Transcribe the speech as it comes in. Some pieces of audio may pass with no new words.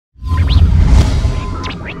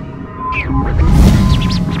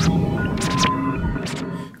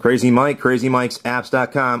Crazy Mike,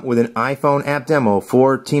 CrazyMikesapps.com with an iPhone app demo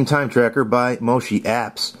for Team Time Tracker by Moche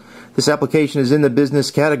apps. This application is in the business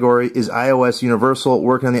category, is iOS Universal,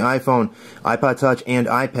 working on the iPhone, iPod Touch, and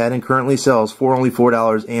iPad, and currently sells for only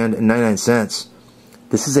 $4.99.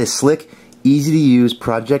 This is a slick, easy-to-use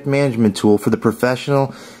project management tool for the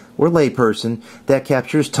professional or layperson that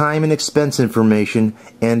captures time and expense information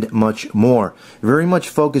and much more. Very much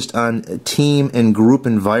focused on team and group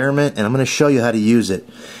environment, and I'm going to show you how to use it.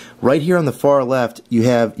 Right here on the far left, you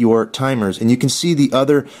have your timers, and you can see the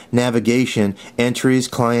other navigation, entries,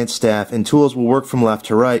 client, staff, and tools will work from left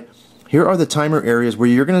to right. Here are the timer areas where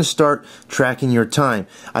you're going to start tracking your time.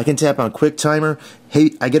 I can tap on Quick Timer.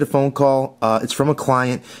 Hey, I get a phone call. It's from a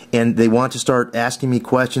client, and they want to start asking me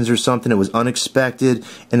questions or something. It was unexpected,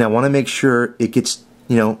 and I want to make sure it gets,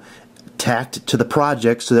 tacked to the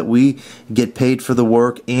project so that we get paid for the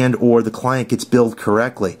work and or the client gets billed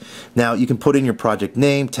correctly. Now you can put in your project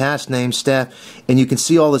name, task name, staff, and you can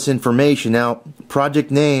see all this information. Now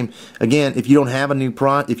project name, again, if you don't have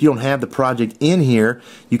the project in here,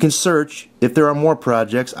 you can search if there are more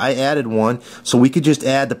projects. I added one, so we could just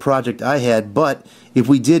add the project I had, but if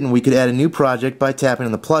we didn't, we could add a new project by tapping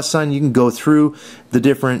on the plus sign. You can go through the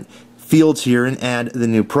different fields here and add the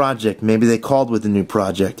new project. Maybe they called with the new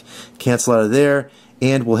project. Cancel out of there,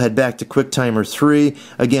 and we'll head back to Quick Timer 3.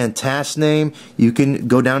 Again, task name, you can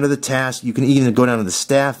go down to the task. You can even go down to the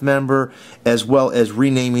staff member, as well as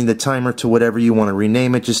renaming the timer to whatever you want to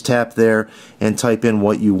rename it. Just tap there and type in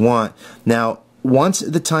what you want. Now, once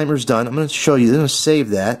the timer's done, I'm going to show you, I'm going to save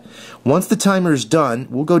that. Once the timer's done,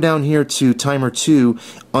 we'll go down here to Timer 2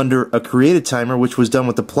 under a created timer, which was done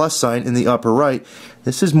with the plus sign in the upper right.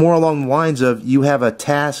 This is more along the lines of you have a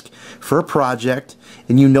task for a project,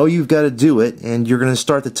 and you know you've got to do it, and you're going to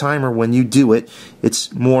start the timer when you do it.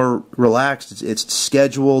 It's more relaxed, it's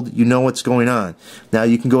scheduled, you know what's going on. Now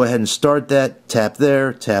you can go ahead and start that, tap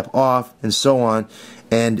there, tap off, and so on,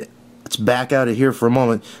 and let's back out of here for a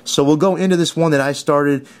moment. So we'll go into this one that I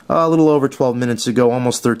started a little over 12 minutes ago,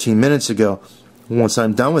 almost 13 minutes ago. Once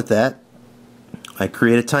I'm done with that, I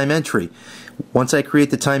create a time entry. Once I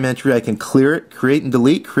create the time entry, I can clear it, create and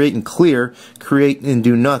delete, create and clear, create and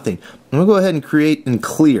do nothing. I'm going to go ahead and create and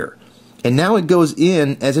clear. And now it goes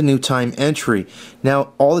in as a new time entry.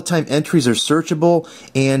 Now all the time entries are searchable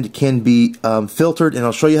and can be filtered, and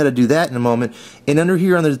I'll show you how to do that in a moment. And under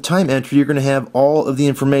here under the time entry, you're going to have all of the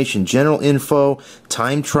information, general info,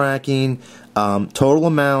 time tracking, total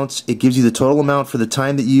amounts. It gives you the total amount for the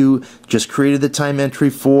time that you just created the time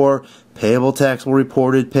entry for, payable, taxable,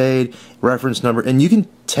 reported, paid, reference number, and you can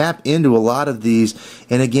tap into a lot of these,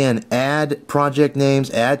 and again, add project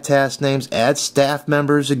names, add task names, add staff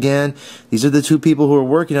members. Again, these are the two people who are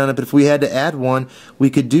working on it, but if we had to add one, we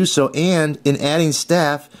could do so. And in adding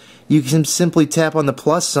staff, you can simply tap on the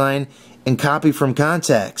plus sign and copy from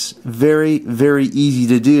contacts. Very, very easy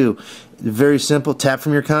to do. Very simple. Tap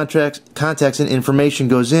from your contacts and information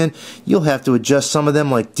goes in. You'll have to adjust some of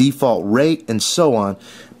them, like default rate and so on,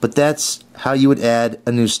 but that's how you would add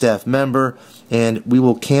a new staff member. And we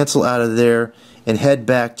will cancel out of there and head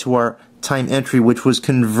back to our time entry, which was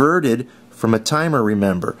converted from a timer,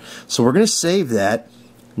 remember. So we're going to save that.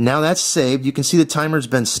 Now that's saved. You can see the timer's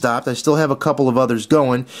been stopped. I still have a couple of others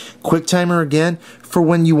going. Quick timer again for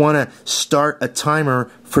when you want to start a timer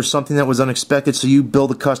for something that was unexpected, so you bill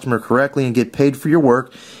the customer correctly and get paid for your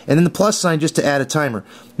work. And then the plus sign just to add a timer.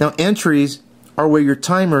 Now entries are where your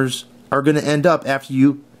timers are going to end up after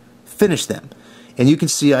you finish them. And you can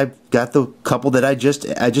see I've got the couple that I just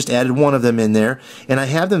added one of them in there, and I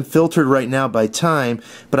have them filtered right now by time,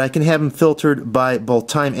 but I can have them filtered by both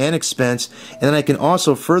time and expense. And then I can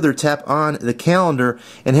also further tap on the calendar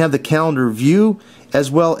and have the calendar view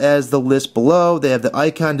as well as the list below. They have the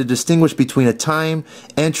icon to distinguish between a time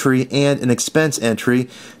entry and an expense entry.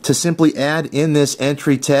 To simply add in this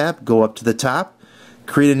entry tab, go up to the top,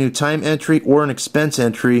 create a new time entry or an expense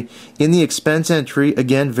entry. In the expense entry,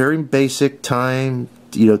 again, very basic time,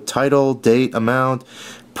 title, date, amount,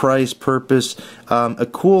 price, purpose. A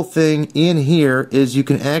cool thing in here is you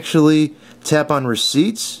can actually tap on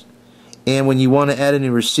receipts, and when you want to add a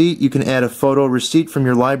new receipt, you can add a photo receipt from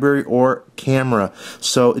your library or camera.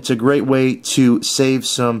 So it's a great way to save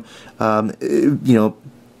some,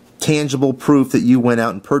 tangible proof that you went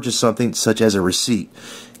out and purchased something, such as a receipt.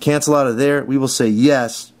 Cancel out of there. We will say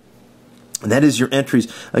yes. And that is your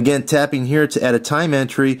entries. Again, tapping here to add a time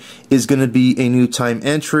entry is going to be a new time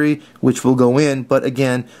entry, which will go in. But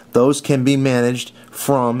again, those can be managed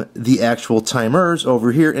from the actual timers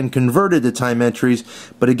over here and converted to time entries.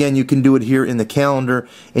 But again, you can do it here in the calendar,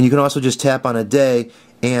 and you can also just tap on a day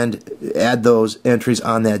and add those entries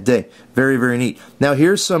on that day. Very, very neat. Now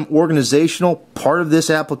here's some organizational part of this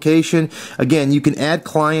application. Again, you can add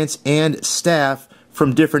clients and staff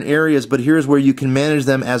from different areas, but here's where you can manage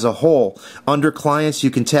them as a whole. Under clients,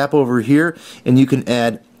 you can tap over here and you can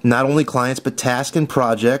add not only clients but tasks and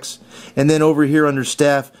projects. And then over here under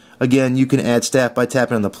staff, again, you can add staff by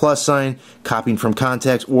tapping on the plus sign, copying from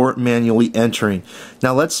contacts, or manually entering.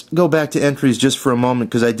 Now let's go back to entries just for a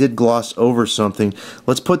moment because I did gloss over something.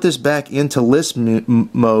 Let's put this back into list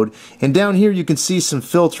mode, and down here you can see some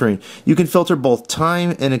filtering. You can filter both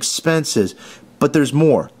time and expenses, but there's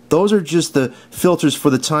more. Those are just the filters for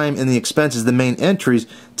the time and the expenses, the main entries.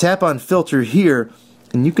 Tap on filter here,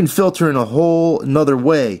 and you can filter in a whole another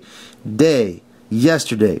way. Day,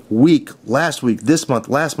 yesterday, week, last week, this month,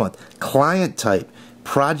 last month, client type,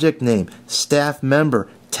 project name, staff member,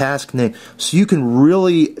 task name. So you can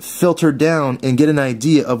really filter down and get an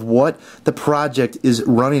idea of what the project is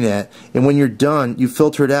running at. And when you're done, you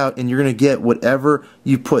filter it out and you're going to get whatever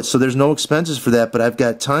you put. So there's no expenses for that, but I've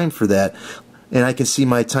got time for that. And I can see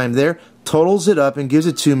my time there, totals it up and gives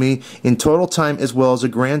it to me in total time as well as a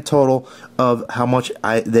grand total of how much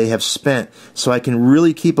they have spent. So I can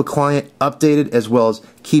really keep a client updated as well as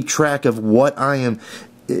keep track of what I am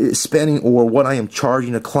spending or what I am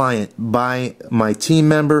charging a client by my team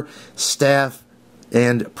member, staff,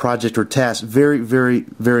 and project or task. Very, very,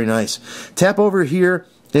 very nice. Tap over here.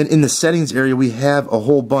 And in the settings area, we have a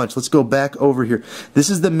whole bunch. Let's go back over here. This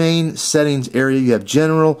is the main settings area. You have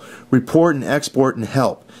general, report and export, and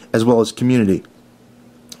help, as well as community.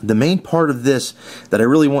 The main part of this that I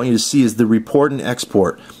really want you to see is the report and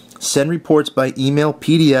export. Send reports by email,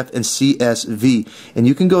 PDF, and CSV. And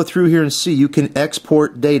you can go through here and see you can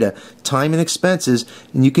export data, time and expenses,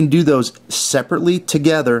 and you can do those separately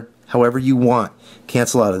together however you want.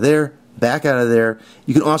 Cancel out of there. Back out of there.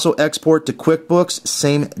 You can also export to QuickBooks,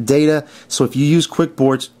 same data. So if you use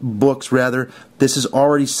QuickBooks, this is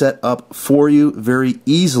already set up for you very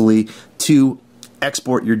easily to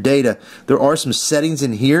export your data. There are some settings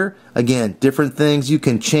in here. Again, different things you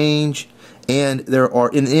can change. And there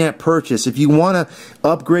are in-app purchase. If you want to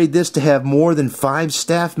upgrade this to have more than 5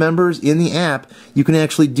 staff members in the app, you can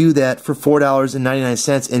actually do that for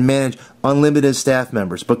 $4.99 and manage unlimited staff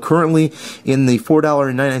members. But currently in the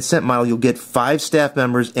 $4.99 model, you'll get 5 staff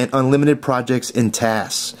members and unlimited projects and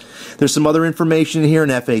tasks. There's some other information here in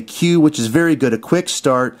FAQ, which is very good, a quick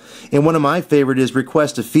start. And one of my favorite is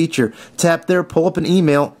request a feature. Tap there, pull up an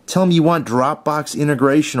email, tell them you want Dropbox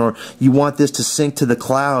integration or you want this to sync to the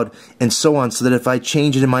cloud and so on, so that if I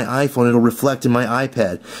change it in my iPhone, it'll reflect in my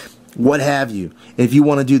iPad. What have you. If you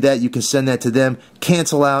want to do that, you can send that to them.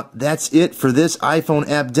 Cancel out. That's it for this iPhone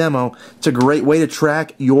app demo. It's a great way to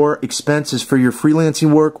track your expenses for your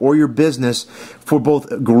freelancing work or your business for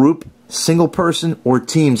both group, single person, or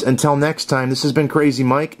teams. Until next time, this has been Crazy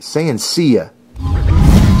Mike saying see ya.